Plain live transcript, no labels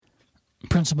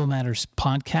Principal Matters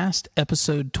Podcast,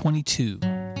 Episode 22.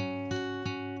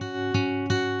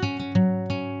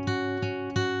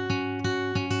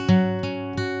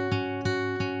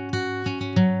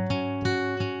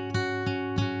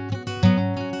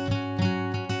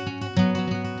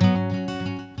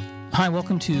 Hi,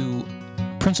 welcome to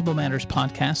Principal Matters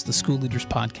Podcast, the School Leaders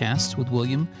Podcast with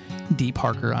William D.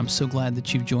 Parker. I'm so glad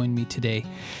that you've joined me today.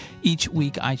 Each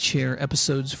week I share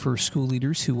episodes for school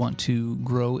leaders who want to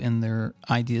grow in their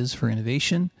ideas for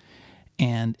innovation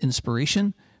and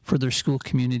inspiration for their school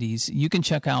communities. You can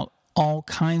check out all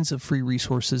kinds of free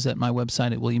resources at my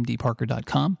website at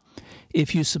williamdparker.com.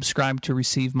 If you subscribe to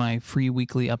receive my free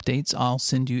weekly updates, I'll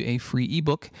send you a free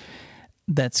ebook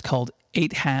that's called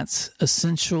 8 Hats,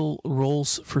 Essential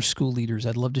Roles for School Leaders.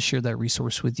 I'd love to share that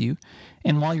resource with you.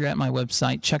 And while you're at my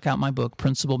website, check out my book,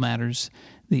 Principal Matters,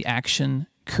 The Action,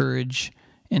 Courage,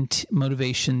 and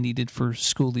Motivation Needed for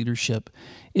School Leadership.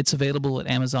 It's available at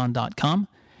Amazon.com,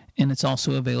 and it's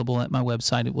also available at my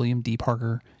website at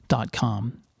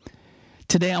williamdparker.com.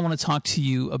 Today I want to talk to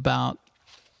you about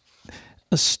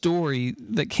a story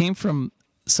that came from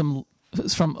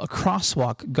a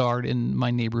crosswalk guard in my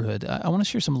neighborhood. I want to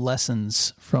share some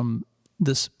lessons from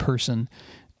this person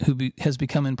who has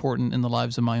become important in the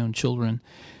lives of my own children.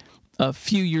 A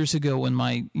few years ago, when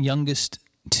my youngest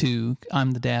two,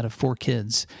 I'm the dad of 4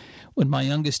 kids, when my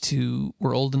youngest two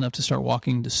were old enough to start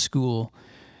walking to school,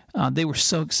 they were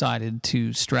so excited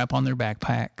to strap on their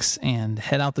backpacks and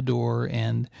head out the door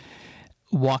and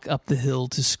walk up the hill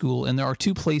to school. And there are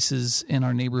 2 places in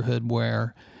our neighborhood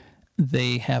where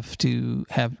they have to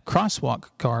have crosswalk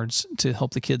guards to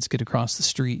help the kids get across the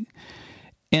street.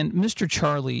 And Mr.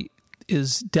 Charlie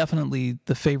is definitely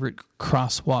the favorite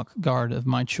crosswalk guard of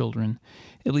my children.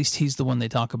 At least he's the one they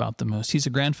talk about the most. He's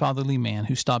a grandfatherly man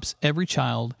who stops every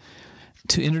child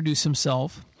to introduce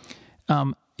himself.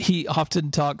 He often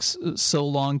talks so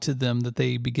long to them that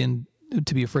they begin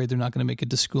to be afraid they're not going to make it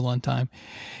to school on time.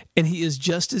 And he is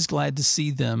just as glad to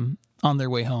see them on their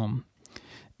way home.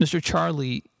 Mr.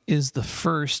 Charlie is the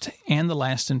first and the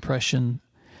last impression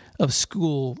of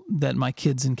school that my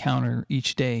kids encounter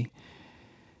each day.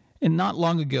 And not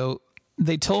long ago,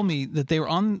 they told me that they were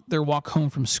on their walk home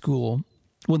from school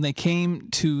when they came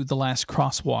to the last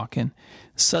crosswalk, and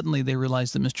suddenly they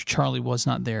realized that Mr. Charlie was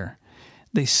not there.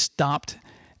 They stopped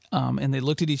and they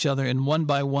looked at each other, and one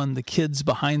by one, the kids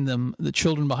behind them, the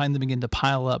children behind them began to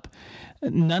pile up.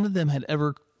 None of them had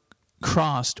ever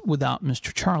crossed without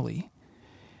Mr. Charlie.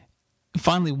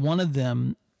 Finally, one of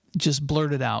them just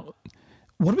blurted out,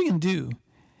 "What are we going to do?"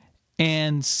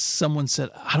 And someone said,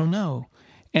 "I don't know."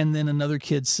 And then another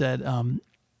kid said,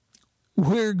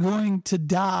 "We're going to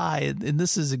die." And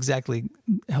this is exactly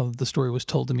how the story was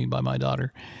told to me by my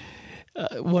daughter.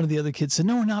 One of the other kids said,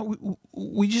 "No, we're not.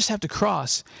 We just have to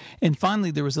cross." And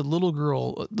finally, there was a little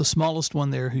girl, the smallest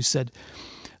one there, who said,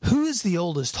 "Who is the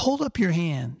oldest? Hold up your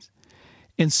hands."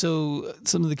 And so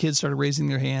some of the kids started raising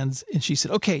their hands, and she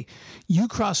said, "Okay, you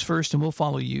cross first and we'll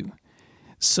follow you."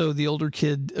 So the older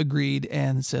kid agreed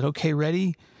and said, "Okay,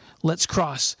 ready? Let's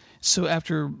cross." So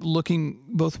after looking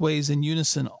both ways in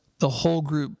unison, the whole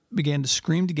group began to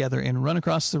scream together and run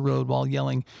across the road while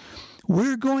yelling,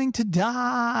 "We're going to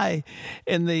die!"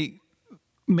 And they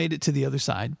made it to the other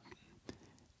side.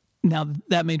 Now,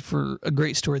 that made for a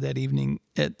great story that evening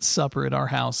at supper at our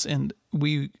house, and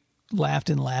we laughed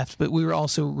and laughed, but we were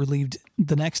also relieved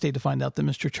the next day to find out that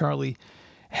Mr. Charlie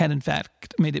had in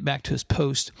fact made it back to his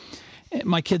post.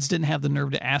 My kids didn't have the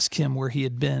nerve to ask him where he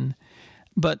had been,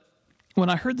 but when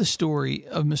I heard the story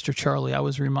of Mr. Charlie, I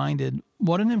was reminded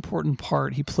what an important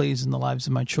part he plays in the lives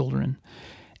of my children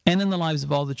and in the lives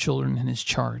of all the children in his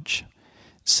charge.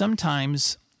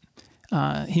 Sometimes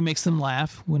he makes them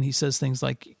laugh when he says things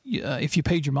like, "If you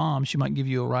paid your mom, she might give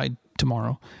you a ride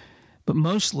tomorrow." But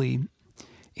mostly,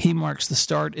 he marks the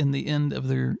start and the end of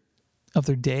their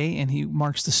day, and he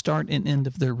marks the start and end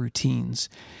of their routines.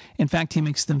 In fact, he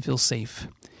makes them feel safe.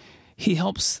 He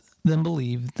helps them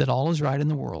believe that all is right in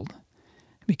the world,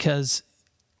 because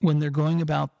when they're going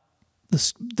about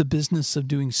the business of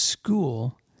doing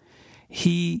school,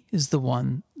 he is the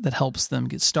one that helps them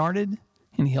get started,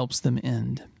 and he helps them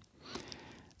end.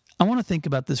 I want to think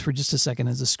about this for just a second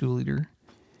as a school leader.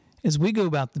 As we go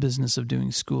about the business of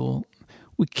doing school,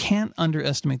 we can't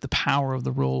underestimate the power of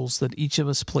the roles that each of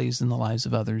us plays in the lives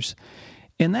of others.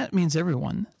 And that means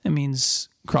everyone. It means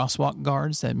crosswalk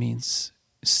guards. That means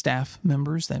staff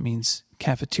members. That means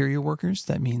cafeteria workers.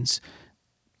 That means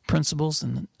principals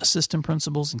and assistant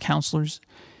principals and counselors,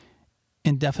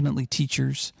 and definitely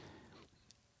teachers.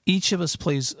 Each of us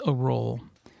plays a role.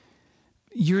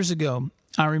 Years ago,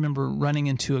 I remember running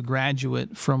into a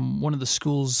graduate from one of the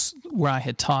schools where I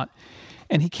had taught.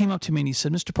 And he came up to me and he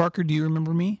said, "Mr. Parker, do you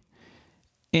remember me?"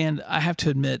 And I have to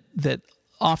admit that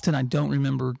often I don't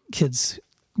remember kids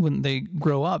when they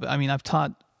grow up. I mean, I've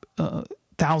taught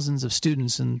thousands of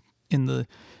students in the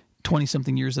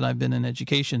 20-something years that I've been in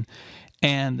education.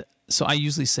 And so I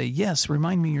usually say, "Yes,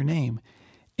 remind me your name."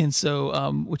 And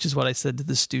so, which is what I said to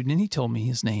the student, and he told me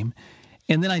his name.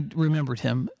 And then I remembered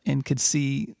him and could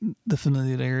see the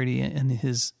familiarity in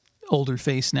his older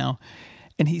face now.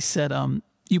 And he said,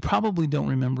 "You probably don't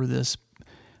remember this,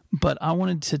 but I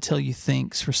wanted to tell you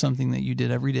thanks for something that you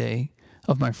did every day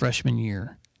of my freshman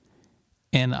year."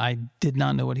 And I did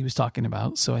not know what he was talking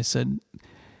about. So I said,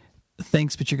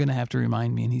 "Thanks, but you're going to have to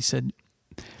remind me." And he said,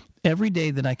 "Every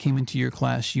day that I came into your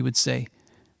class, you would say,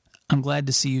 'I'm glad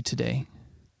to see you today.'"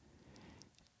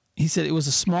 He said it was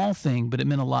a small thing, but it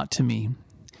meant a lot to me.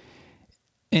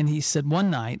 And he said one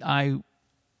night I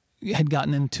had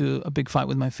gotten into a big fight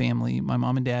with my family. My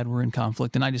mom and dad were in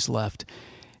conflict, and I just left.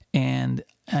 And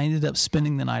I ended up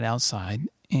spending the night outside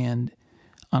and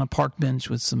on a park bench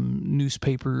with some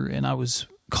newspaper, and I was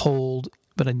cold,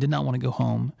 but I did not want to go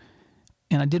home.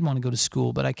 And I did want to go to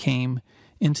school, but I came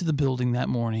into the building that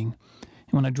morning.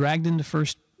 And when I dragged into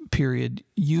first period,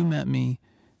 you met me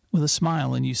with a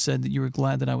smile, and you said that you were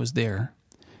glad that I was there.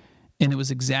 And it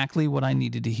was exactly what I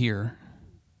needed to hear.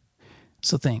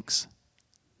 So thanks.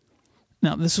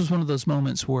 Now, this was one of those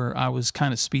moments where I was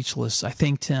kind of speechless. I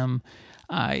thanked him.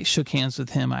 I shook hands with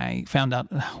him. I found out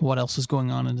what else was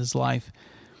going on in his life.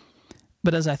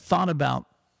 But as I thought about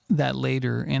that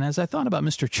later, and as I thought about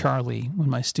Mr. Charlie, when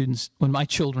my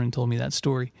children told me that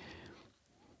story,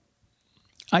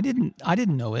 I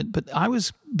didn't know it, but I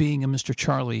was being a Mr.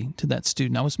 Charlie to that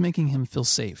student. I was making him feel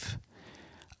safe.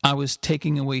 I was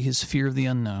taking away his fear of the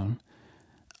unknown.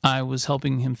 I was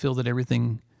helping him feel that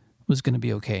everything was going to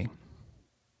be okay.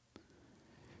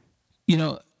 You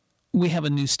know, we have a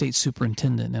new state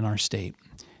superintendent in our state.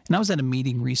 And I was at a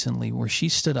meeting recently where she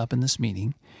stood up in this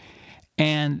meeting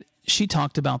and she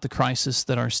talked about the crisis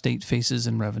that our state faces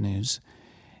in revenues.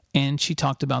 And she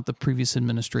talked about the previous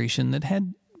administration that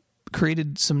had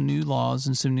created some new laws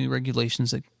and some new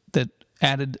regulations that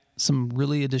added some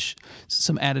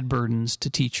added burdens to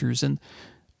teachers, and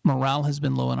morale has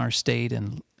been low in our state,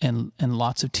 and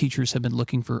lots of teachers have been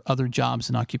looking for other jobs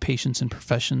and occupations and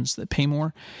professions that pay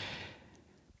more.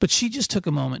 But she just took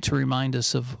a moment to remind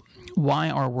us of why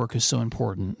our work is so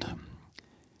important.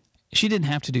 She didn't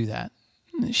have to do that.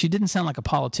 She didn't sound like a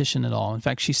politician at all. In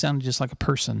fact, she sounded just like a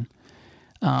person.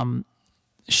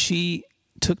 She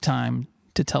took time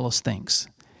to tell us thanks.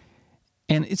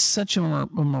 And it's such a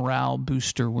morale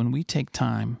booster when we take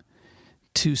time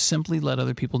to simply let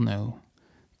other people know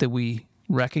that we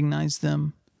recognize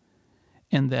them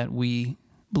and that we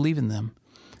believe in them.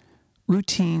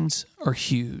 Routines are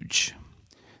huge.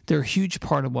 They're a huge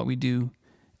part of what we do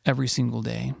every single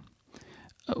day.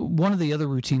 One of the other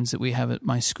routines that we have at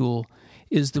my school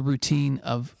is the routine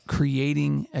of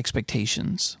creating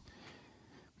expectations.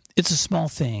 It's a small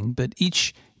thing, but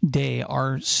each day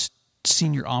our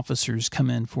senior officers come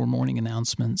in for morning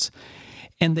announcements,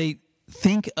 and they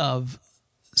think of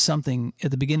something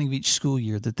at the beginning of each school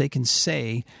year that they can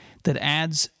say that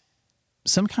adds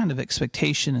some kind of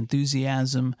expectation,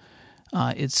 enthusiasm.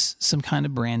 It's some kind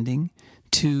of branding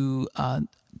to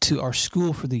our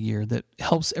school for the year that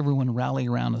helps everyone rally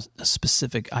around a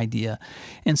specific idea.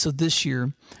 And so this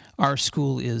year, our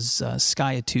school is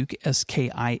Skiatook,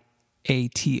 Skiatook.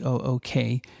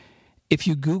 If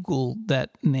you Google that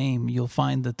name, you'll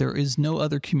find that there is no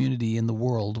other community in the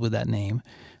world with that name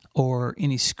or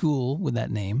any school with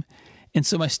that name. And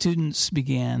so my students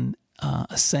began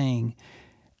a saying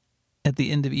at the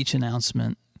end of each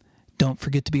announcement, "Don't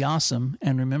forget to be awesome,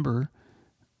 and remember,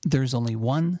 there's only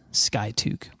one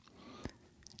Skiatook."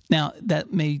 Now,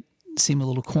 that may seem a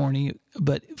little corny,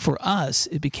 but for us,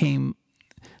 it became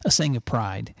a saying of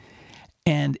pride.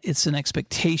 And it's an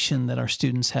expectation that our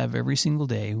students have every single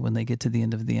day when they get to the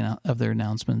end of their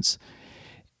announcements.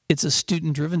 It's a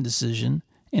student-driven decision,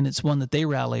 and it's one that they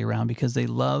rally around because they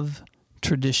love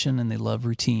tradition and they love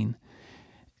routine.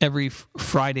 Every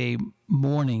Friday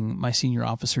morning, my senior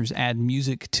officers add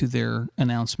music to their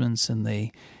announcements, and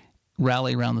they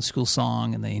rally around the school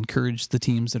song, and they encourage the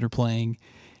teams that are playing,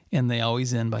 and they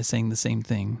always end by saying the same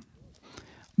thing.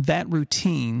 That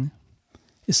routine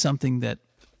is something that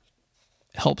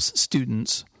helps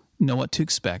students know what to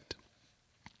expect.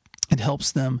 It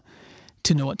helps them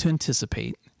to know what to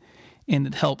anticipate, and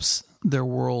it helps their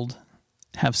world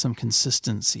have some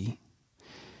consistency.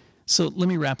 So let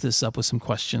me wrap this up with some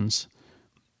questions.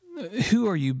 Who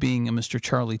are you being a Mr.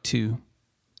 Charlie to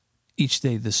each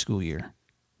day this school year?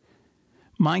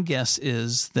 My guess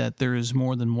is that there is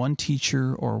more than one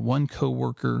teacher or one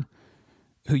coworker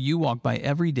who you walk by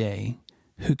every day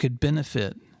who could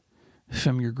benefit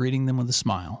from your greeting them with a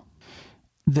smile.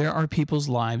 There are people's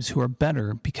lives who are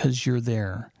better because you're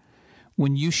there.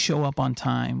 When you show up on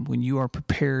time, when you are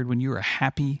prepared, when you are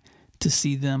happy to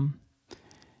see them,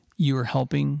 you are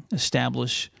helping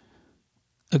establish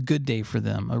a good day for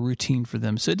them, a routine for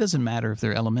them. So it doesn't matter if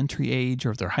they're elementary age or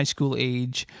if they're high school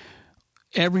age.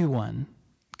 Everyone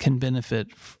can benefit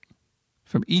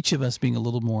from each of us being a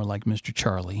little more like Mr.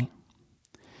 Charlie.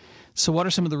 So what are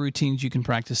some of the routines you can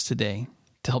practice today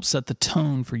to help set the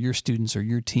tone for your students or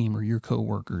your team or your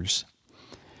coworkers?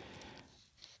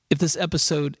 If this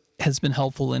episode has been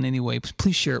helpful in any way,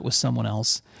 please share it with someone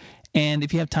else. And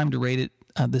if you have time to rate it,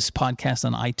 this podcast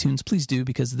on iTunes, please do,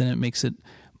 because then it makes it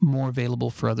more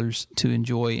available for others to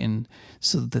enjoy and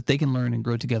so that they can learn and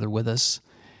grow together with us.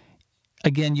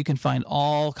 Again, you can find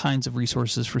all kinds of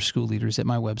resources for school leaders at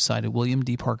my website at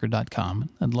williamdparker.com.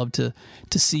 I'd love to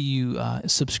see you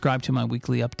subscribe to my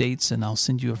weekly updates, and I'll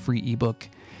send you a free ebook.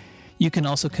 You can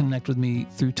also connect with me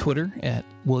through Twitter at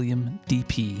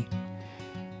WilliamDP.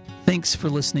 Thanks for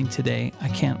listening today. I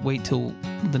can't wait till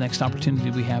the next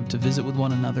opportunity we have to visit with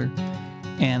one another.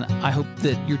 And I hope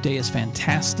that your day is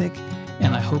fantastic,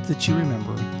 and I hope that you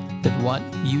remember that what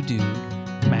you do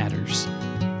matters.